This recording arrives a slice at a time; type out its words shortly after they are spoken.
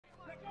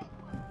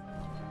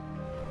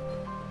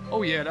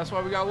Oh yeah, that's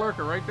why we got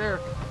Lurker right there.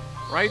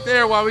 Right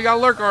there, why we got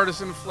Lurk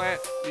Artist in the flat.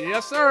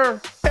 Yes,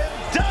 sir. And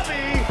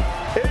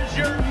Dubby is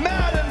your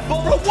Madden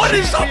Bowl. Bro, what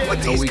is up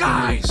with these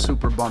guys?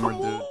 Super bummer,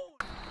 dude.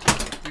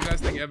 Do you guys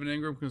think Evan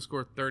Ingram can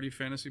score 30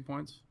 fantasy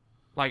points?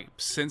 Like,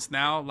 since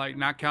now? Like,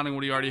 not counting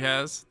what he already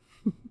has?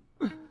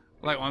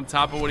 Like, on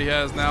top of what he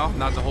has now?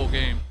 Not the whole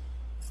game.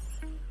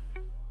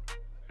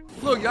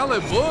 Look, y'all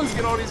let Bugs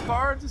get all these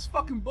cards. It's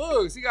fucking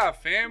Bugs. He got a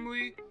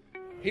family.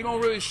 He don't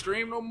really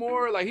stream no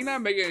more. Like, he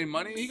not making any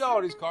money. He got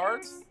all these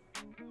cards.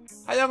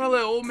 How y'all gonna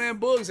let old man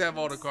Bugs have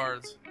all the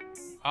cards?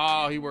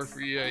 Oh, he worked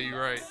for EA. You're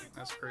right.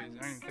 That's crazy.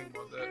 I didn't even think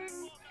about that.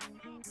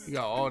 He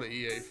got all the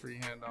EA free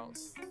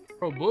handouts.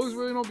 Bro, Bugs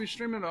really don't be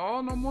streaming at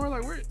all no more?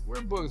 Like,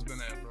 where Bugs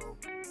been at, bro?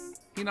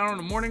 He not on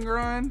the morning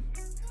grind?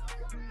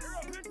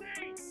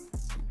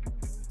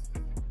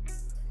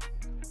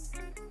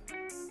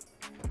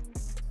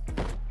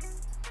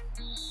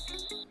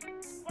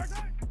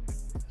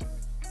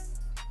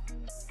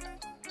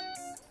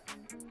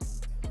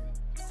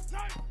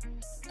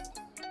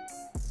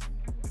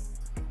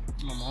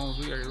 Come on, Mahomes,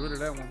 we gotta get rid of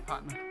that one,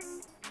 partner.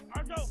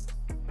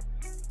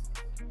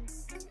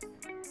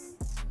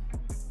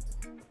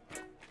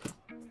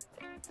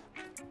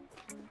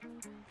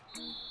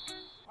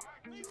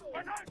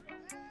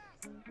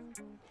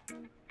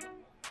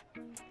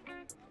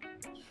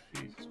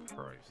 Jesus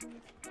Christ.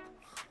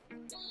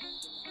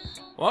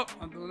 Well,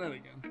 I'm doing that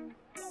again.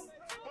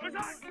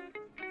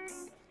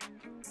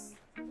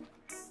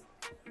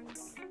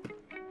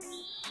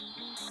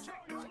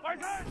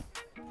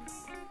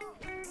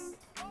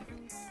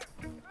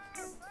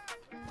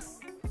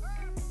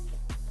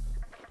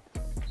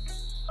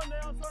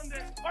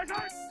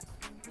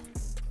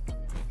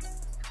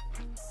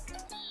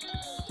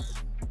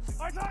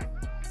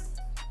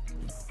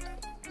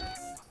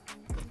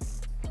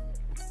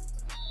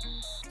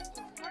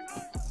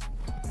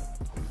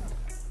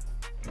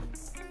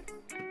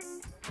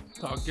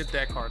 So I'll get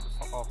that card the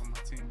fuck off of my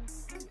team.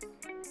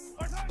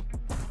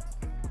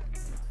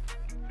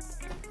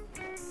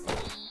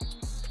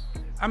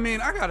 I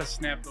mean, I gotta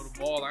snap through the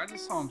ball. I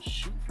just saw him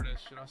shoot for that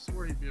shit. I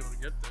swear he'd be able to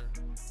get there.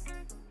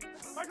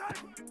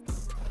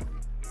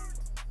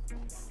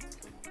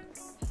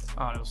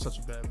 Oh, that was such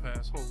a bad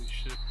pass. Holy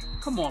shit.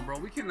 Come on, bro.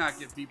 We cannot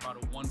get beat by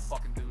the one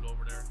fucking dude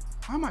over there.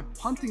 Why am I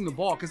punting the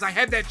ball? Because I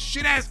had that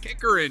shit-ass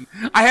kicker in.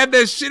 I had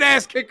that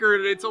shit-ass kicker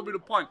in and they told me to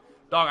punt.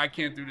 Dog, I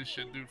can't do this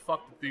shit, dude.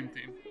 Fuck the theme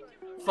team.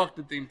 Fuck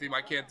the theme team.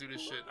 I can't do this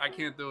shit. I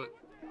can't do it.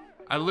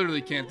 I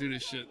literally can't do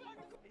this shit.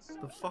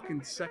 The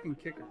fucking second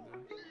kicker,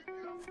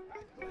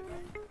 dude.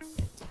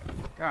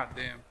 God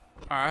damn.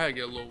 Alright, I had to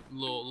get a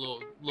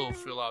little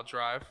fill-out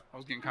drive. I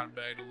was getting kind of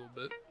bagged a little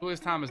bit. Louis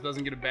Thomas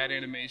doesn't get a bad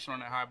animation on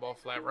that high ball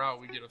flat route.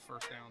 We get a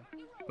first down.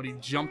 But he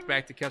jumped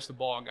back to catch the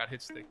ball and got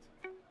hit sticked.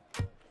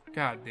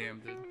 God damn,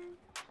 dude.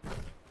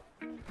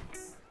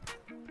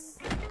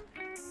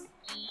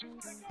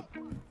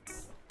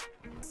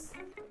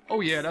 Oh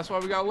yeah, that's why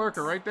we got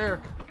Lurker right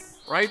there.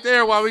 Right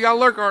there, why we got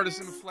Lurk Artist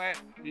in the flat.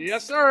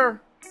 Yes,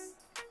 sir.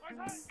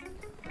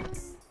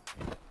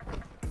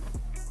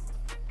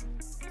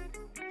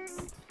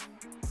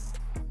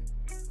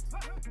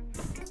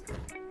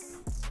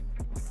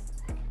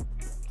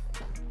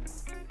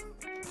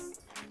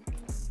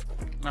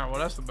 Alright,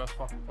 well that's the best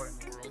fucking play in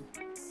the world.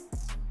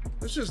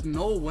 There's just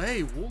no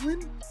way.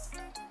 Woolen?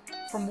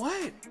 From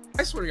what?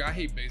 I swear to God, I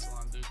hate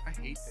baseline, dude. I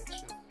hate that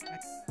shit.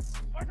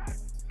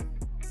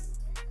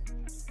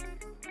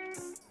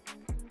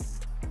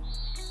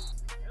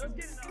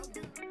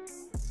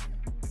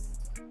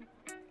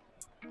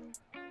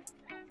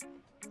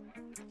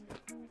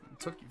 It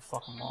took you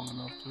fucking long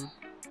enough, dude.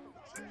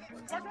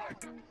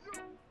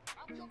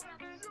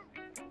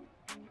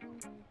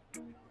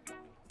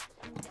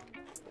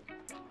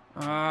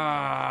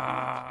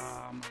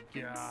 Ah, oh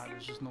my God,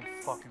 there's just no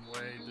fucking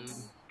way, dude.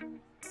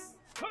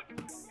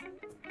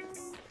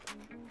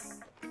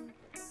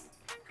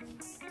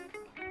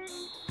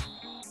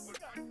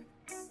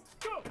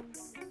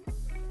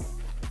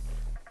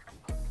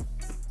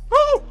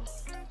 Woo!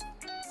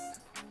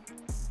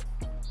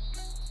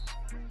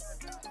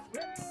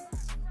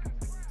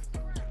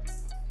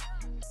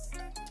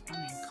 I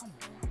mean, come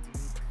on,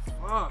 dude.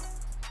 Fuck.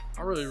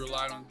 I really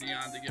relied on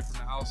Dion to get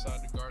from the outside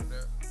to guard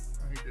that.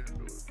 He didn't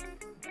do it.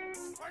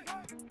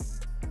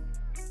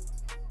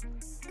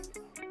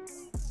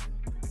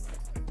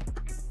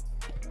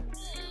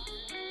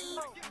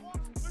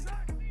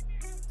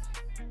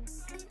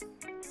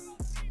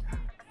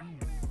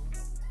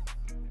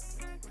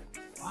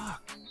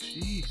 Fuck,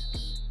 Jesus.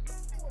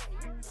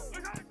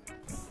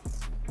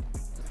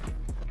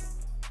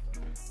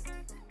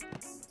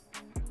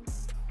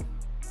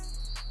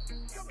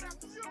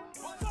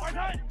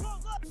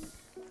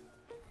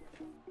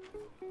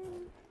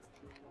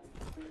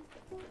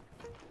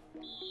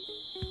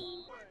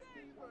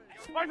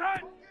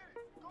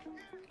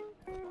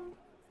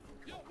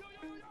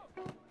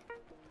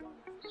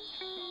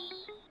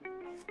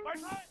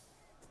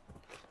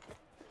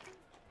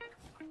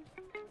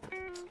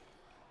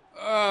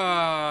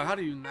 How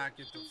do you not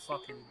get the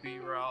fucking B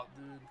route,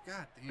 dude?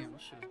 God damn,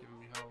 this shit is giving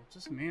me hell.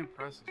 Just man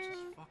press is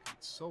just fucking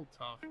so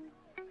tough.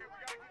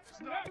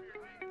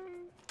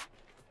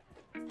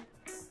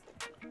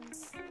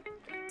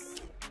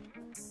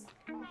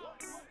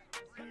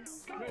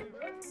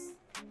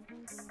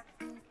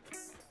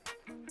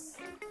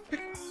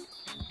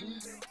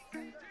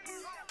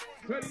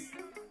 Ready.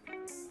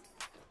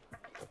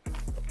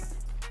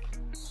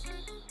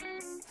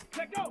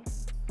 Let go.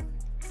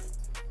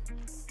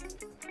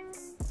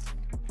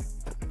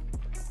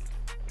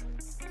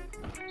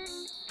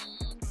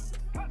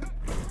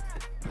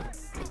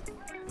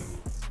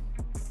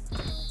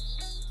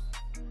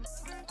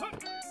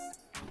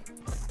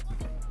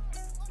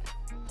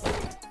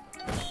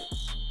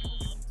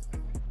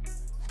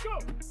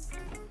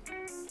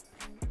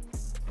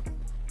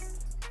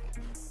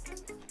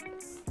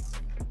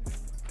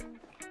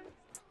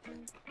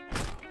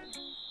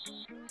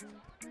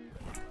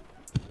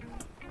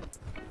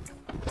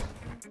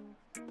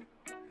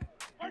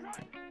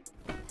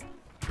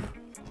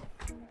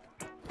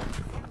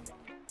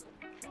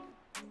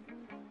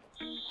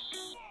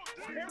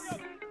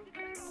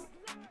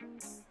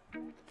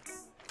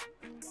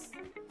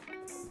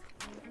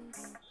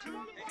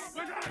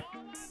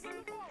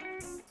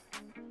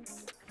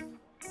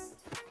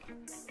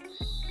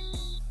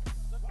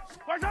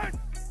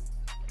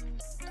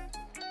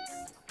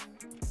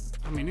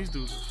 I mean, these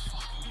dudes are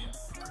fucking getting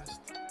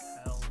pressed to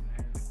hell,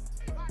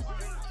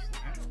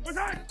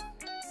 man.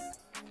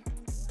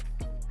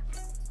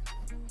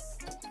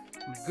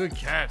 I mean, good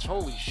catch.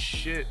 Holy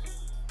shit.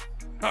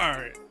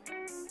 Alright.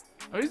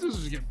 Oh, these dudes are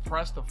just getting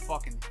pressed to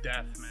fucking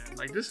death, man.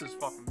 Like, this is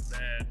fucking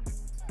bad.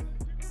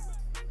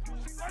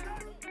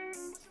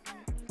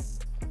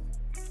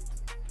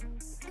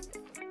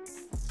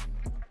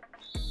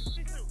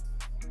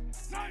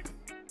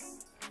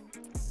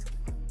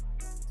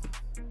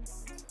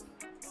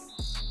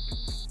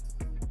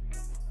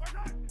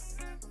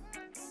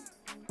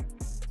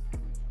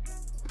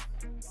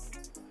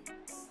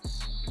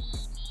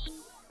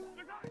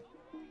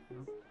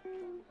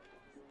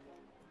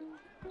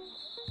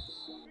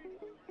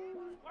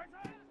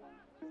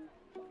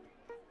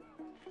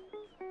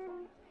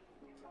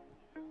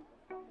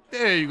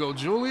 There you go,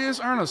 Julius.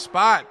 Earn a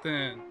spot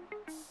then.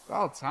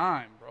 About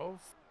time, bro.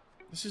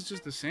 This is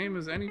just the same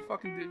as any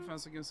fucking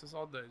defense against us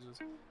all day.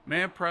 Just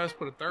man press,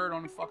 put a third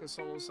on the fucking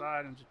solo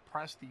side, and just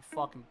press the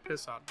fucking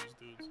piss out of these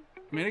dudes.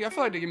 I mean, I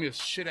feel like they give me a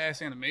shit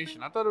ass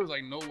animation. I thought there was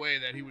like no way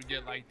that he would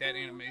get like that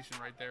animation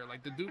right there.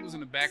 Like the dude was in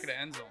the back of the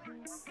end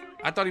zone.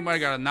 I thought he might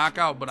have got a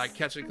knockout, but I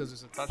catch it because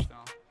it's a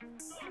touchdown.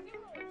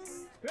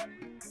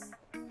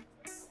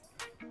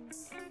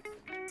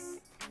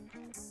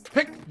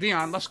 Pick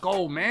Dion, let's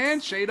go,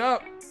 man. Shade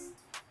up.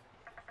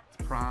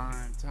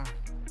 Prime time.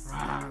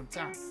 Prime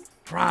time.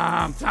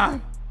 Prime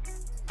time.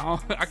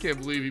 I can't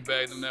believe he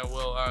bagged him that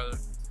well either.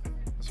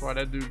 That's why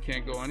that dude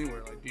can't go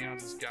anywhere. Like Dion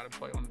just got to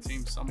play on the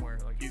team somewhere.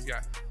 Like he's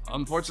got.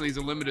 Unfortunately, he's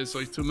a limited, so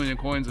he's 2 million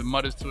coins, and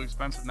mud is too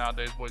expensive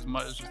nowadays, boys.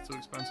 Mud is just too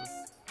expensive.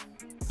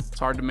 It's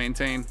hard to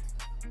maintain.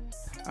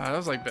 That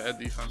was like bad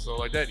defense though.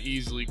 Like that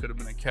easily could have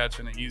been a catch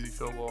and an easy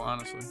field goal,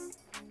 honestly.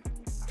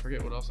 I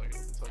forget what else I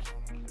got to touch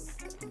on.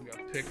 We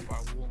got picked by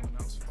Woolen.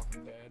 That was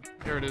fucking bad.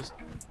 Here it is.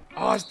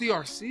 Oh, it's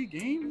DRC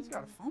game. He's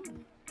got a fumble.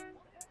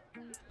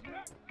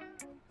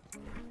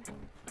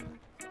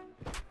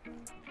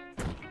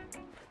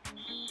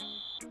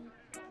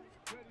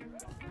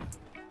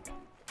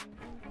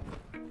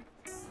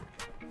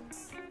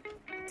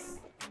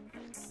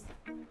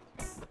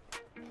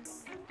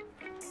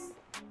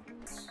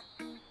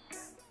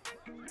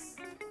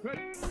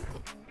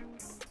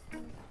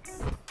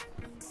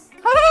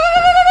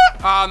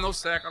 Ah, no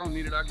sack. I don't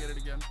need it. I'll get it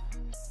again.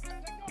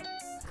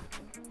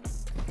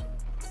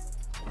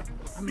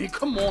 I mean,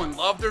 come on,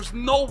 love. There's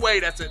no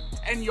way that's a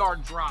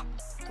 10-yard drop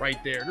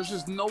right there. There's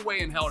just no way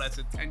in hell that's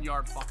a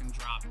 10-yard fucking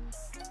drop.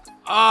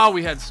 Oh,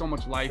 we had so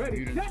much life and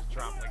you didn't just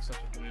drop like such a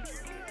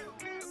bitch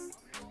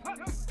right there.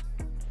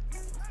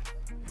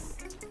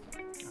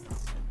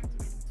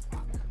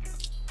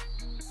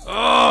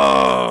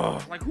 Oh,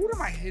 like who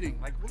am I hitting?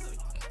 Like what?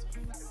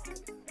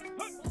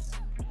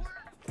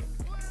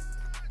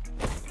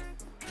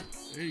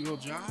 There you go,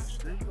 Josh.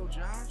 There you go,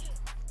 Josh.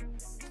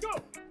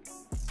 Go.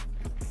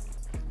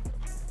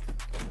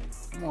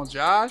 Come on,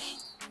 Josh.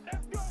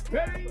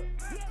 Ready.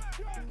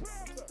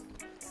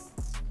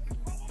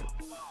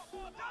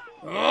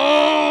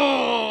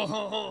 Oh,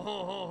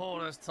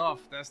 that's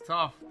tough. That's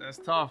tough. That's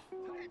tough.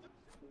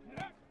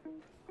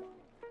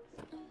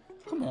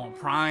 Come on,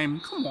 Prime.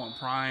 Come on,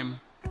 Prime.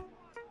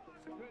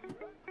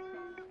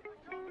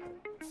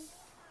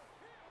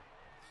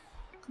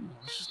 Come on.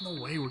 There's just no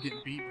way we're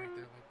getting beat right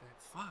there like that.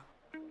 Fuck.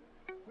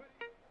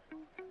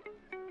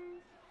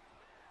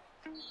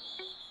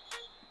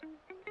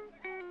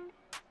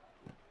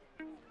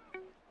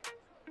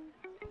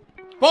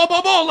 Ball,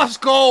 ball, ball. Let's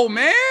go,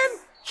 man.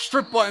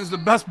 Strip button's the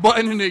best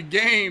button in the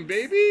game,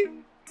 baby.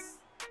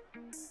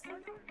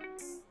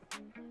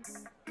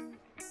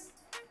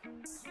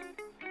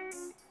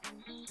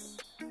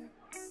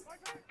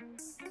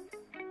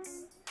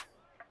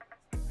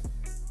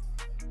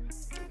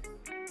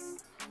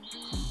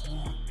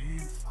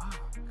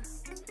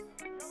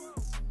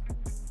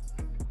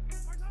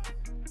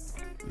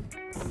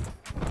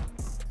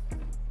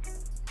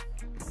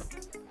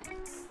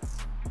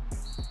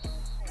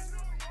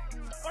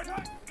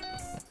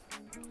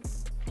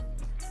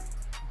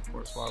 Of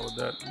course, why would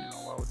that?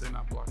 Why would they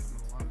not block the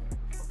middle line?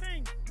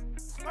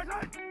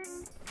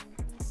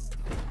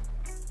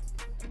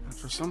 And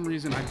for some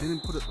reason, I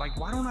didn't put it. Like,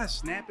 why don't I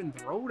snap and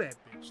throw that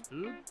bitch,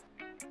 dude?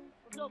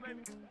 Let's go,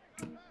 baby.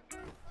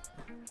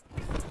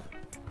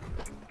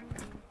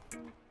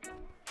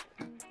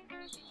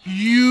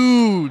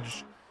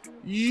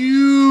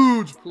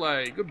 Huge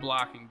play. Good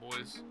blocking,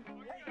 boys.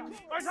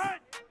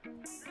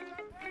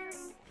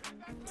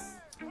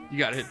 You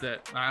gotta hit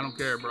that. I don't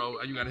care,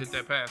 bro. You gotta hit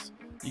that pass.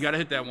 You gotta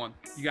hit that one.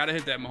 You gotta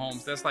hit that,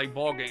 Mahomes. That's like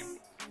ball game.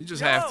 You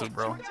just have to,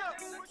 bro.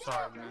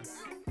 Sorry, man.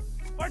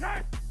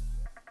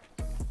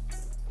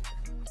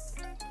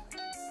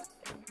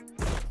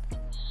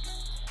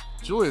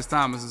 Julius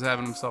Thomas is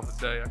having himself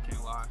a day. I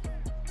can't lie.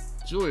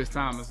 Julius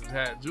Thomas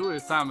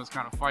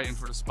kind of fighting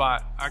for the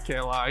spot. I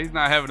can't lie. He's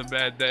not having a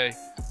bad day.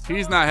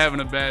 He's not having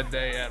a bad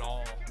day at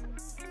all.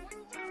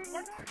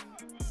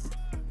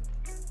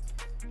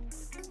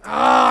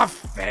 Ah,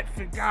 fat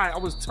guy. I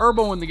was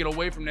turboing to get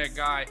away from that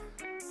guy.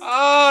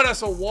 Oh,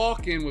 that's a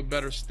walk-in with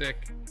better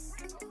stick.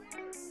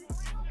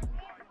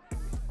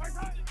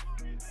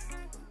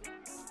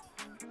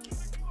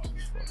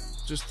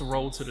 Just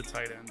throw to the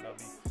tight end,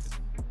 Dubby.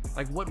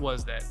 Like, what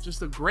was that?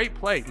 Just a great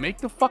play. Make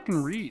the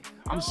fucking read.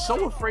 I'm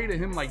so afraid of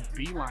him, like,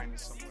 beelining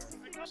somewhere.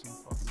 Some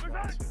fucking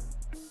guys here.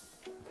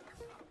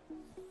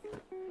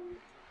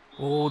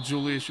 Oh,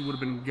 Julius, you would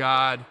have been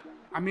God.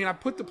 I mean, I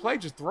put the play.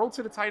 Just throw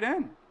to the tight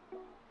end.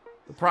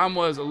 The problem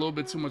was a little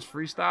bit too much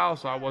freestyle,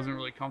 so I wasn't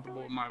really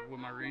comfortable with my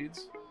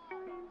reads.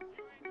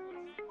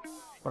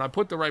 But I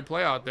put the right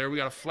play out there. We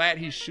got a flat.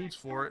 He shoots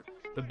for it.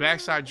 The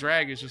backside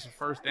drag is just a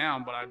first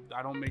down, but I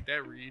don't make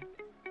that read.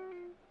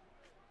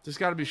 Just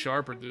got to be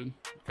sharper, dude.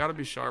 Got to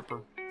be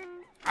sharper.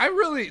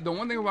 The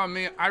one thing about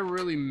me, I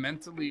really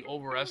mentally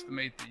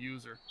overestimate the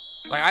user.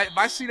 Like, if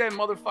I see that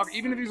motherfucker,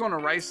 even if he's on the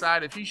right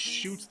side, if he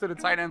shoots to the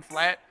tight end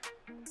flat,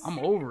 I'm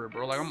over it,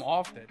 bro. Like, I'm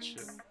off that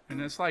shit. And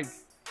it's like,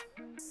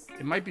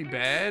 it might be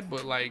bad,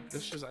 but like,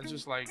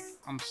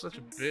 I'm such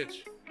a bitch.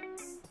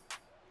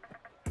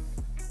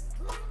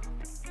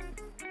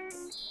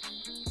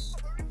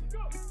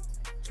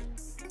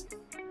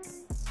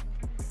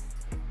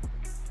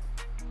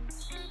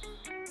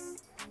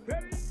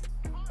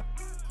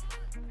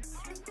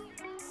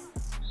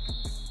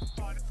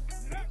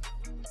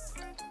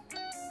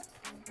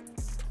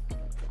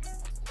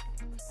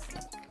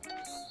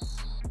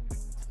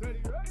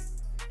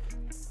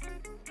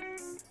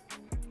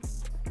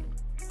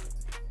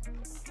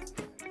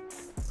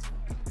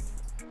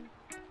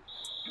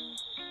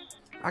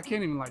 I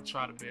can't even like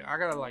try to bail. I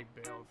gotta like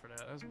bail for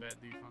that. That's bad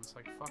defense.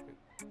 Like, fuck it.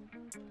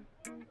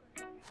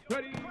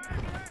 Ready.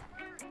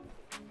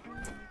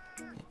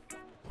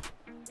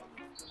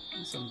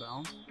 He's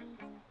unbound.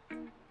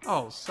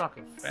 Oh, suck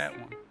a fat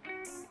one.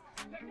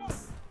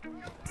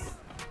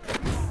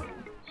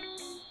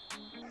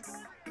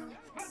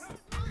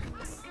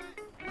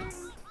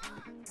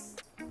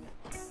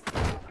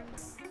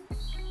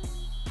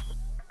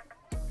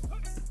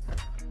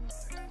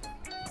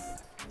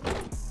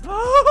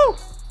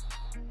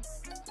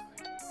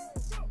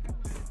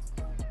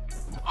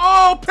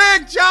 Oh,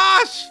 pick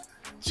Josh!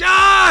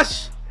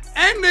 Josh!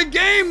 End the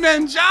game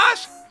then,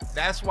 Josh!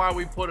 That's why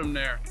we put him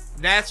there.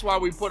 That's why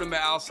we put him at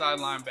outside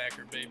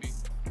linebacker, baby.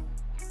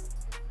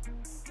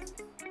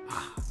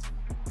 I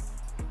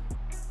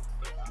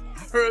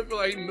feel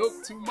like he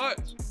milked too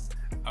much.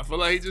 I feel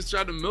like he just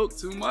tried to milk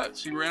too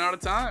much. He ran out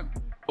of time.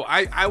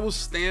 I will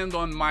stand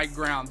on my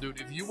ground, dude.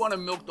 If you want to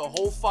milk the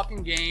whole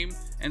fucking game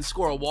and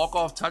score a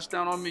walk-off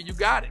touchdown on me, you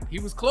got it. He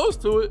was close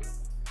to it.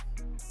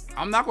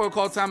 I'm not going to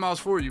call timeouts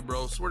for you,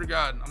 bro. Swear to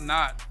God, I'm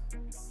not.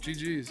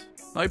 GG's.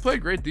 No, he played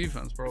great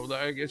defense, bro.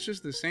 Like, it's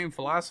just the same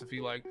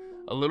philosophy. Like,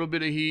 a little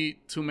bit of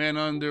heat, 2-man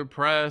under,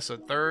 press, a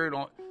third,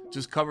 on,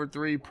 just cover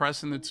 3,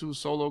 pressing the 2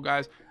 solo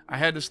guys. I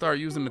had to start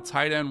using the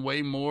tight end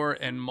way more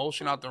and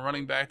motion out the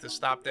running back to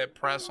stop that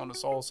press on the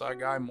solo side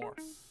guy more.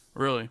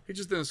 Really. He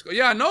just didn't score.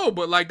 Yeah, I know,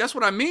 but, like, that's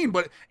what I mean.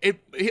 But I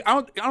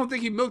don't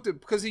think he milked it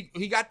because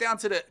he got down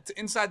to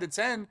inside the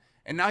 10,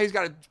 and now he's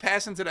got to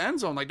pass into the end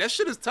zone. Like, that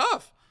shit is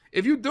tough.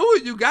 If you do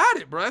it, you got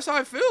it, bro. That's how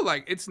I feel.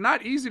 Like, it's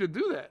not easy to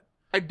do that.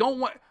 I don't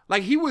want,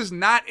 like, he was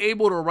not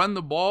able to run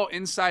the ball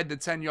inside the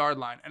 10-yard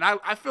line. And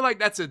I feel like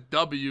that's a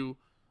W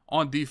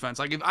on defense.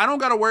 Like, if I don't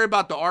got to worry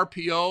about the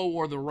RPO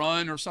or the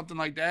run or something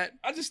like that,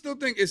 I just still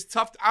think it's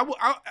tough.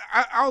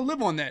 I'll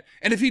live on that.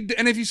 And if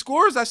he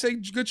scores, I say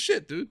good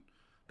shit, dude.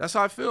 That's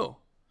how I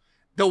feel.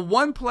 The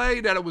one play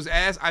that it was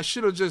asked, I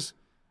should have just,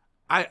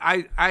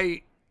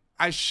 I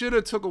should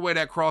have took away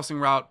that crossing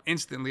route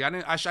instantly.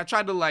 I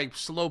tried to like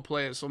slow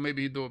play it so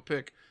maybe he'd do a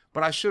pick,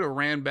 but I should have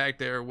ran back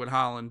there with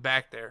Holland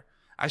back there.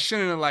 I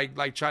shouldn't have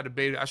like tried to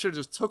bait it. I should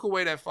have just took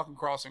away that fucking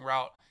crossing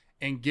route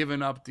and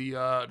given up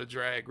the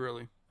drag.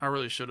 Really, I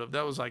really should have.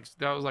 That was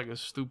like a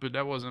stupid.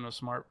 That wasn't a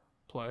smart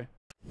play.